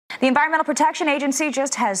The Environmental Protection Agency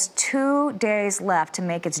just has 2 days left to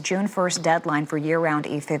make its June 1st deadline for year-round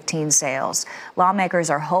E15 sales.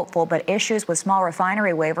 Lawmakers are hopeful, but issues with small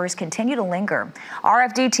refinery waivers continue to linger.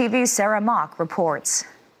 RFD-TV's Sarah Mock reports.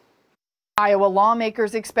 Iowa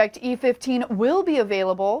lawmakers expect E15 will be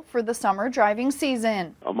available for the summer driving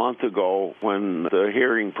season. A month ago, when the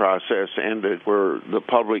hearing process ended, where the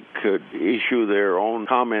public could issue their own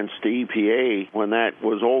comments to EPA, when that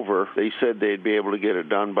was over, they said they'd be able to get it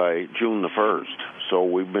done by June the 1st. So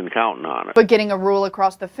we've been counting on it. But getting a rule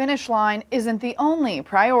across the finish line isn't the only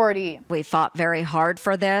priority. We fought very hard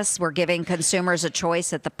for this. We're giving consumers a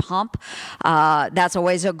choice at the pump. That's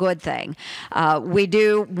always a good thing. We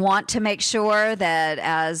do want to make sure that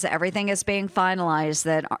as everything is being finalized,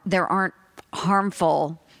 that there aren't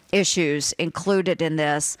harmful issues included in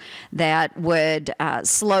this that would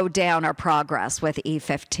slow down our progress with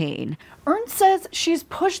E15. Ernst says she's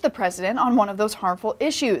pushed the president on one of those harmful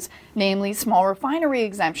issues, namely small refinery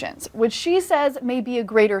exemptions, which she says may be a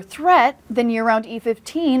greater threat than year-round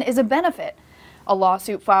E15 is a benefit. A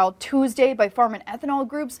lawsuit filed Tuesday by farm and ethanol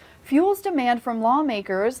groups fuels demand from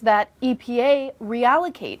lawmakers that EPA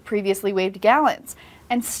reallocate previously waived gallons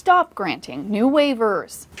and stop granting new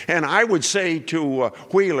waivers. And I would say to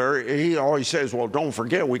Wheeler, he always says, well, don't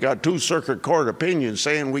forget, we got 2 circuit court opinions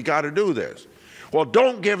saying we got to do this. Well,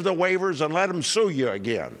 don't give the waivers and let them sue you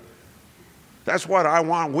again. That's what I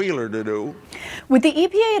want Wheeler to do. With the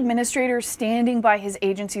EPA administrator standing by his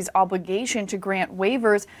agency's obligation to grant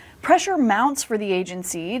waivers, pressure mounts for the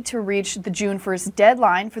agency to reach the June 1st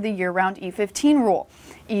deadline for the year-round E15 rule.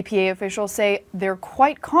 EPA officials say they're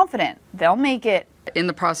quite confident they'll make it. In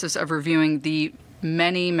the process of reviewing the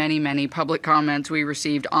many public comments we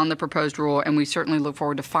received on the proposed rule, and we certainly look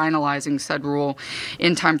forward to finalizing said rule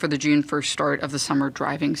in time for the June 1st start of the summer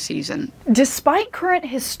driving season. Despite current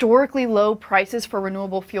historically low prices for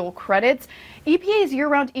renewable fuel credits, EPA's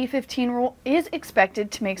year-round E15 rule is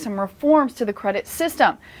expected to make some reforms to the credit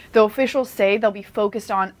system, though officials say they'll be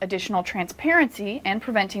focused on additional transparency and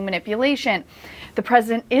preventing manipulation. The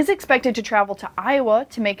president is expected to travel to Iowa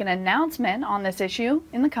to make an announcement on this issue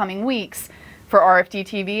in the coming weeks. For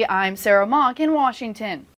RFD-TV, I'm Sarah Mock in Washington.